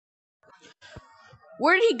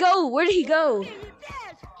Where did he go? Where did he go? Is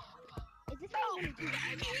this how you want to do it?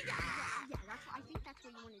 Yeah, I think that's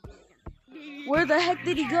what you want to do. Where the heck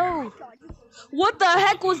did he go? What the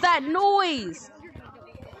heck was that noise?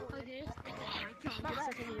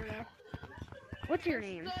 What's your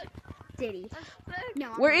name? Diddy. No.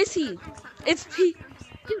 Where is he? It's P.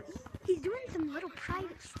 Dude, he's doing some little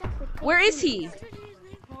private stuff with. Where is he?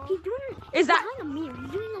 He's doing. Is that? Behind a mirror.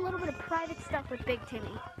 He's doing a little bit of private stuff with Big Timmy.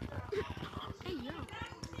 Hey yo,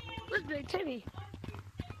 where's Big Timmy?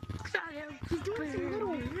 He's doing some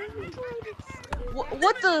little private stuff.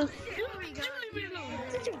 What the?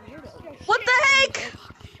 What the heck?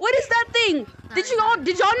 What is that thing? Did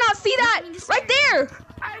y'all not see that? Right there.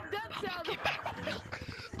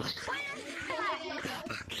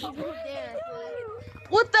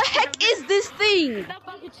 What the heck is this thing?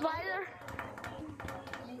 Spider.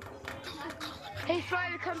 Hey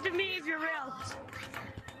Spider, come to me if you're real.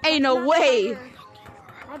 Ain't no way.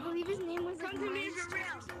 I believe his name was. Come to me if you're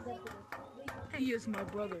real. He is my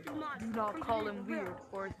brother. Do not call him weird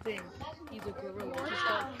or a thing. He's a gorilla. Just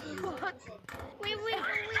like you.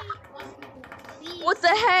 Wait. What the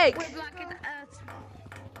heck? We're blocking us.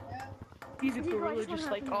 He's a gorilla just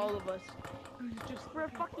like all of us. We're a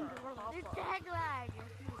fucking gorilla. It's tag lag.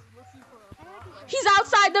 He's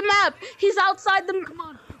outside the map. He's outside the. Come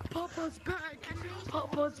on, Papa's back.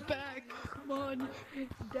 Papa's back. Come on.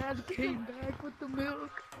 Dad came back with the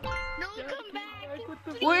milk. No, Dad come back. with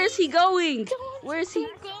the Where is he going? Where is he?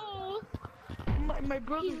 Go. My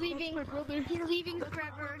brother. He's leaving. My brother. He's leaving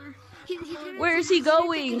forever. He's gonna, Where is he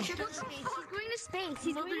going? He's going to space.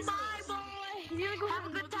 He's going to space. Bye, boy. He's gonna go have a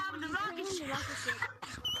good time in the rocket ship.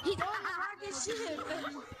 He's on the rocket ship.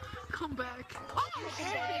 Come back.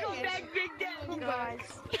 Come back, Big Dad. Come back.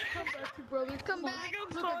 Come back to brother. Come back.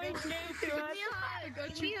 I'm sorry. I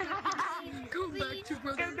got you. Come back to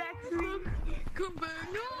brother. Come back to me. Come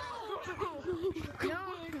back. No. Come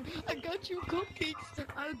back. I got you cupcakes.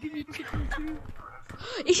 I'll give you chicken too.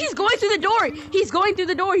 He's going through the door. He's going through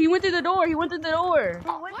the door. He went through the door. He went through the door.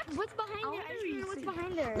 What's behind there? What's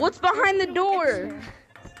behind there? What's behind the door?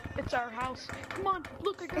 It's our house. Come on,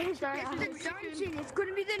 look, I got It's the dungeon. It's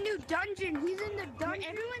gonna be the new dungeon. He's in the dungeon.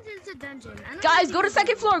 Everyone's in the dungeon. Guys, go to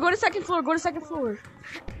second floor. Go to second floor. Go to second floor.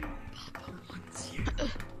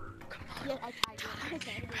 Yeah, I tried.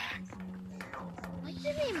 What's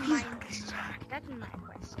the name? That's my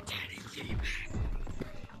question.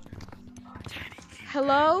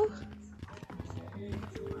 Hello?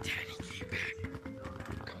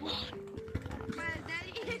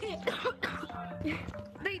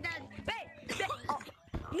 Big Daddy,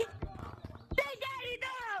 Big Daddy,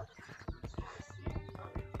 no!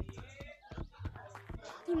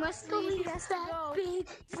 He must leave that big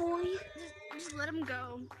boy. Just let him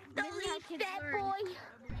go. Don't leave that boy.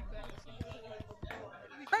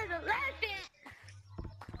 Or the elephant.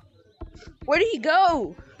 Where did he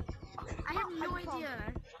go? I have no idea.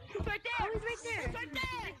 He's right there. Oh, he's right there. He's right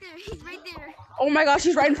there. He's right there. Oh my gosh,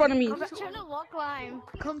 he's right in front of me. I'm trying to walk line.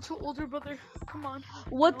 Come to older brother. Come on.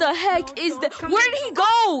 What the heck is that? Where did he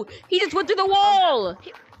go? He just went through the wall.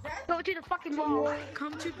 Go to the fucking wall.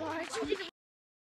 Come to